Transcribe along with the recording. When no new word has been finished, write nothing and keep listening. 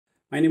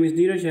My name is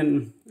Neeraj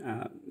and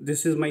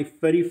this is my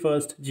very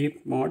first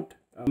Jeep mod.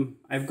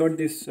 I've got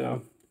this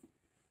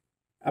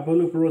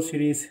Apollo Pro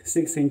Series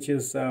 6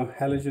 inches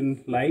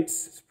halogen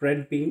lights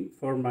spread beam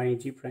for my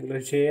Jeep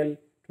Wrangler JL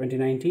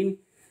 2019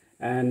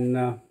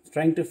 and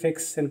trying to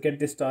fix and get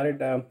this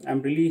started.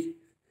 I'm really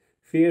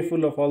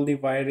fearful of all the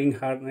wiring,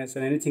 harness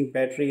and anything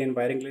battery and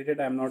wiring related.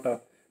 I'm not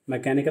a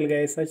mechanical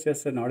guy as such,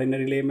 just an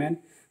ordinary layman,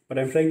 but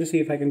I'm trying to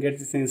see if I can get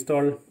this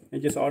installed. I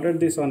just ordered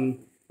this on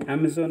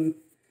Amazon.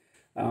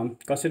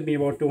 Costed me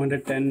about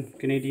 210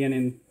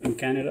 Canadian in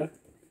Canada.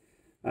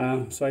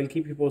 So I'll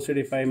keep you posted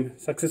if I'm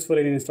successful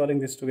in installing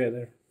this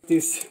together.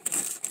 This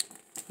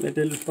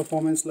little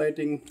performance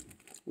lighting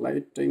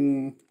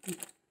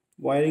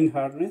wiring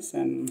harness,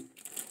 and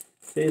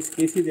says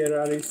KC. There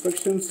are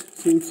instructions.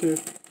 Seems a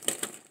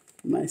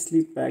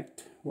nicely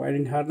packed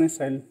wiring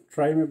harness. I'll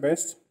try my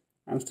best.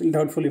 I'm still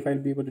doubtful if I'll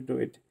be able to do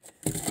it.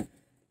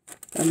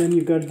 And then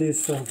you got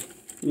this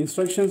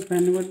instructions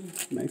manual,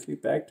 nicely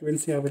packed. We'll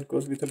see how it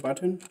goes with the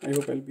button. I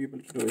hope I'll be able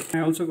to do it. I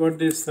also got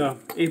this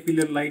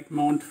A-pillar light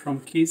mount from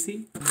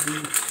KC.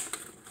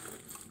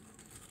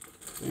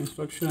 The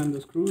instruction and the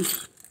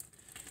screws.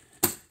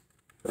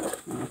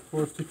 Of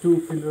course, the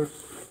two pillars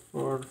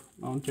for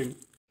mounting.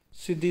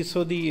 See,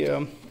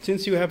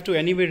 since you have to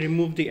anyway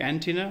remove the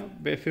antenna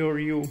before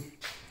you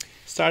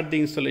start the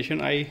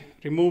installation, I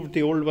removed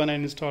the old one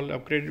and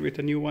upgraded with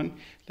a new one,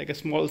 like a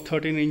small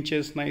 13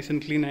 inches nice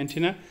and clean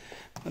antenna.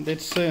 And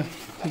this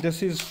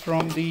is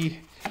from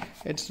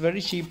it's very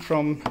cheap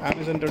from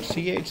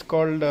Amazon.ca. It's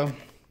called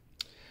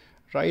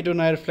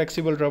Ride-on-Air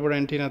flexible rubber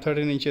antenna,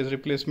 13 inches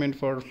replacement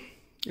for,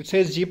 it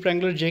says Jeep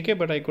Wrangler JK,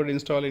 but I could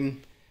install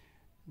in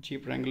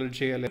Jeep Wrangler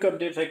JL. Quick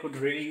updates, I could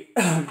really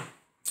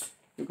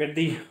you get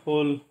the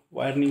whole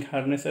wiring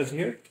harness as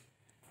here,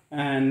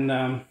 and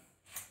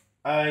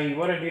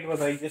what I did was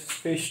I just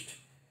fished.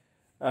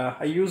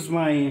 I used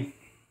my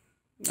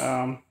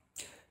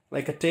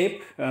like a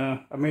tape,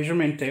 a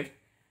measurement tape,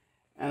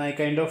 and I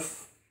kind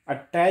of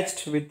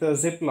attached with the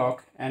zip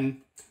lock and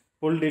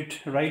pulled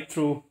it right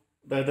through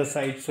the other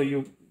side.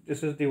 So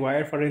this is the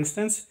wire, for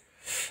instance,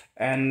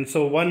 and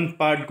so one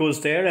part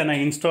goes there, and I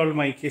installed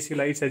my KC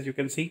lights, as you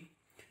can see,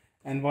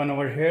 and one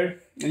over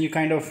here, and you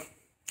kind of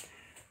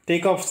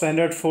take off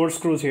standard 4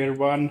 screws here,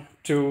 1,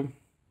 2,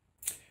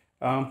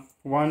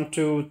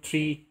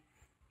 3,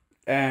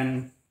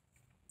 and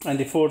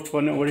the fourth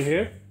one over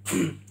here.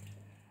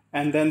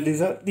 And then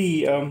these are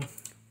the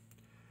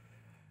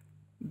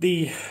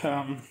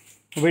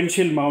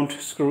windshield mount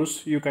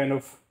screws. You kind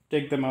of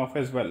take them off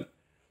as well.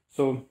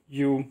 So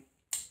you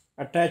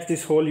attach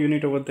this whole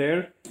unit over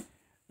there,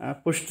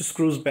 push the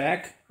screws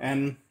back,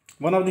 and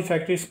one of the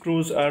factory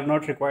screws are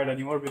not required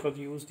anymore because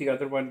you use the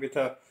other one with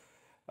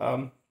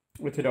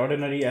an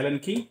ordinary Allen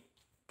key,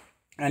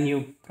 and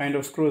you kind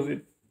of screws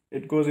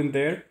it goes in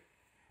there,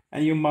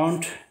 and you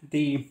mount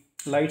the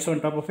lights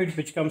on top of it,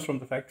 which comes from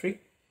the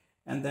factory,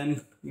 and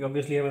then you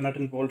obviously have a nut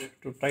and bolt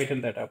to tighten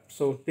that up.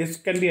 So this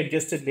can be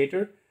adjusted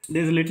later.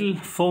 There's a little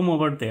foam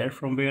over there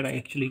from where I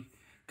actually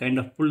kind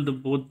of pull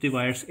both the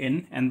wires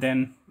in, and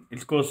then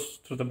it goes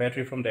through the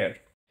battery from there.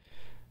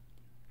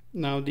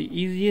 Now the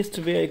easiest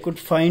way I could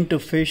find to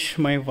fish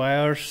my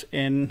wires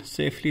in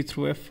safely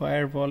through a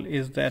firewall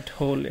is that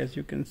hole. As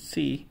you can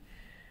see,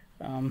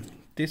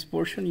 this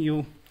portion,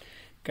 you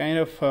kind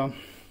of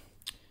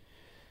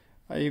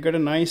you got a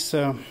nice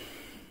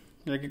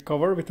like a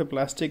cover with a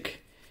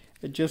plastic.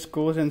 It just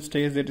goes and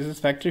stays there. This is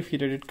factory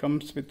fitted. It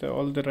comes with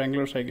all the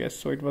Wranglers, I guess.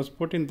 So it was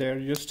put in there.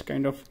 Just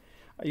kind of,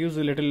 I used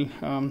a little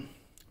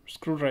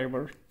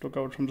screwdriver, took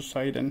out from the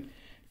side and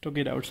took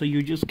it out. So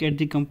you just get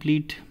the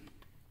complete,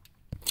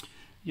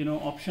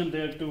 option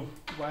there to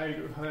wire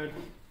your head,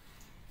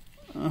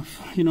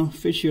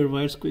 fish your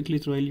wires quickly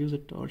through. I'll use a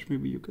torch.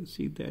 Maybe you can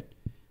see that.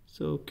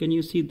 So can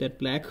you see that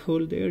black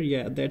hole there?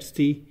 Yeah, that's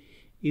the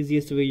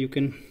easiest way you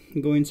can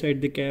go inside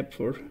the cap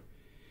for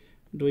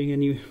doing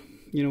any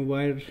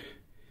wire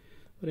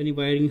or any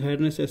wiring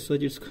harness as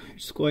such.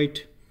 It's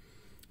quite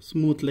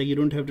smooth, like you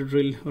don't have to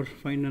drill or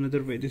find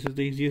another way. This is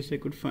the easiest I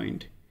could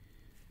find.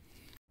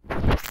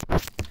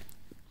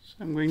 So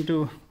I'm going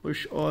to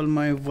push all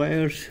my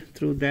wires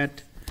through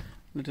that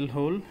little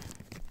hole.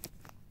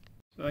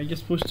 So I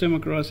just push them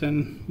across,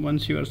 and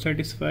once you are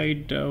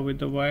satisfied with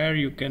the wire,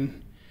 you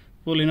can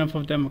pull enough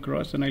of them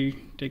across, and I'll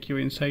take you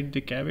inside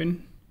the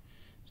cabin.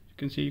 You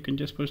can see you can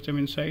just push them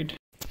inside,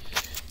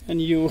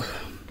 and you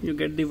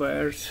get the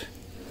wires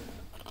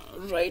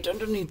right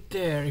underneath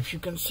there. If you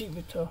can see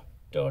with the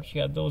torch,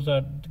 yeah, those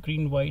are the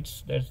green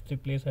whites. That's the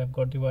place I've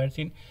got the wires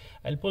in.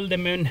 I'll pull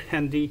them in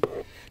and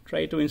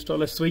try to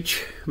install a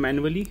switch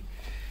manually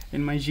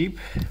in my Jeep.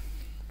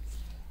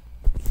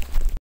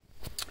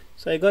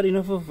 So I got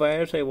enough of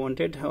wires I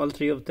wanted, all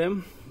 3 of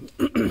them.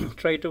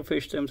 Try to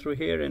fish them through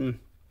here and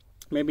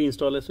maybe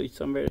install a switch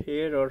somewhere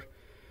here or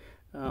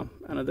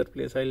another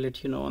place. I'll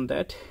let you know on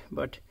that.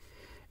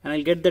 And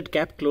I'll get that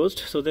cap closed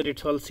so that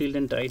it's all sealed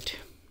and tight.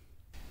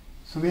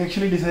 So we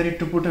actually decided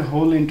to put a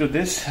hole into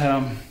this,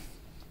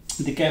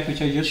 the cap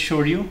which I just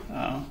showed you.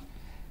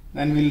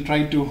 Then we'll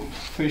try to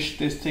fish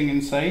this thing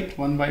inside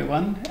one by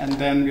one, and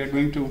then we are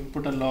going to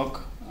put a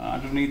lock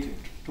underneath it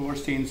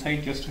towards the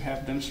inside, just to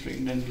have them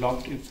strained and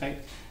locked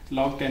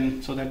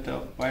in, so that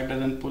the wire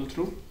doesn't pull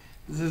through.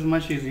 This is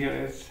much easier,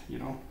 as you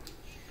know,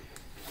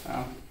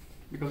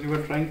 because you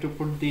were trying to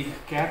put the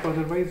cap,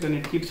 otherwise when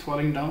it keeps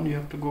falling down you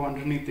have to go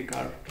underneath the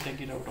car to take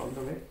it out all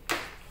the way.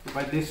 So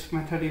by this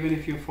method, even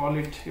if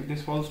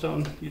this falls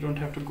down, you don't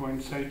have to go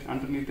inside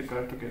underneath the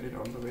car to get it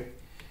all the way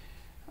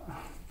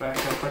back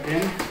up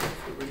again.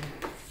 So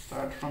we'll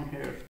start from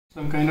here.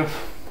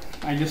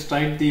 I just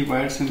tied the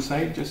wires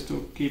inside just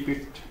to keep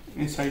it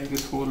inside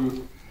this whole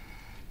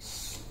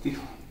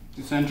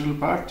the central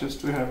part,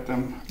 just to have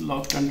them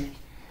locked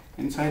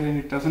inside, and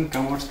it doesn't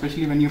come out,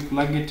 especially when you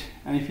plug it,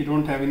 and if you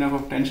don't have enough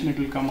of tension, it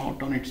will come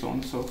out on its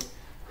own. So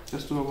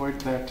just to avoid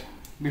that,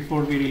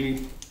 before we really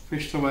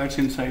fish the wires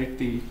inside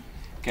the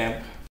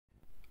cab.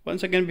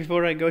 Once again,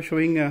 before I go,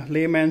 showing a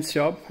layman's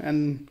job,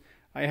 and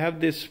I have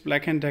this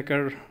Black &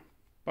 Decker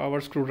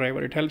power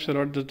screwdriver. It helps a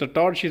lot. The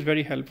torch is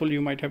very helpful.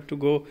 You might have to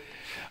go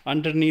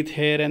underneath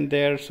here and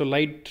there, so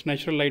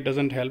natural light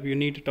doesn't help. You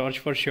need a torch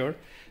for sure.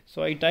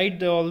 So I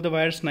tied all the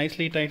wires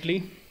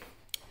tightly.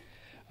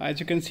 As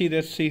you can see,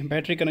 that's the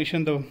battery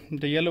connection.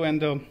 The yellow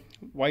and the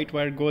white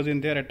wire goes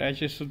in there,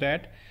 attaches to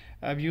that.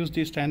 I've used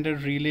the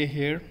standard relay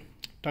here,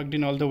 tucked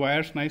in all the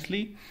wires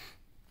nicely,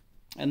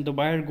 and the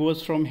wire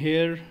goes from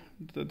here.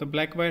 The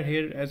black wire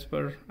here, as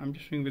per I'm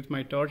just showing with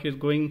my torch, is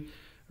going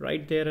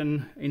right there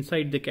and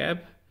inside the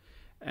cab,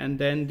 and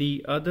then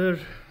the other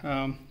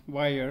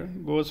wire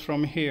goes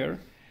from here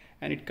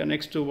and it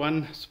connects to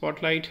one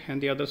spotlight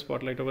and the other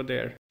spotlight over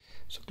there.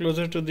 So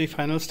closer to the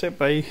final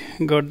step, I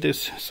got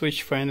this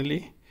switch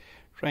finally.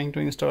 Trying to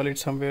install it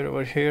somewhere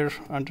over here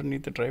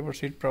underneath the driver's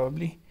seat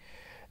probably,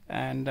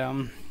 and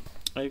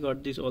I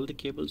got all the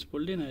cables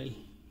pulled in.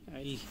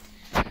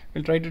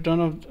 I'll try to turn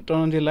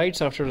on the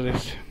lights after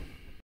this.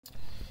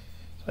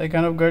 So I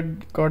kind of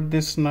got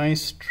this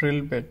nice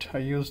drill bit. I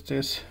used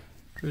this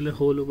drill a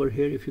hole over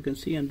here, if you can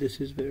see, and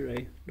this is where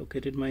I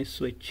located my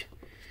switch,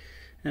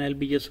 and I'll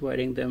be just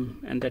wiring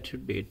them, and that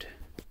should be it.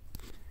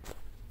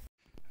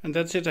 And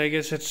that's it. I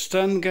guess it's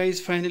done,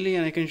 guys, finally,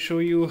 and I can show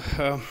you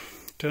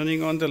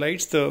turning on the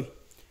lights. The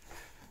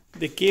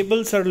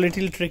cables are a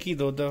little tricky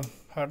though. The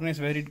harness,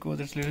 where it goes,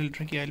 it's a little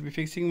tricky. I'll be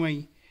fixing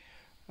my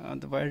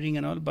the wiring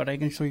and all, but I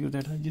can show you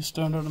that. I just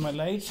turned on my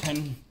lights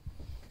and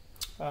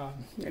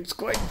it's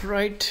quite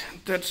bright.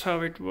 That's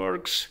how it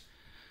works.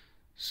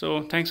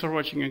 So thanks for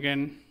watching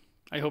again.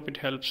 I hope it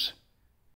helps.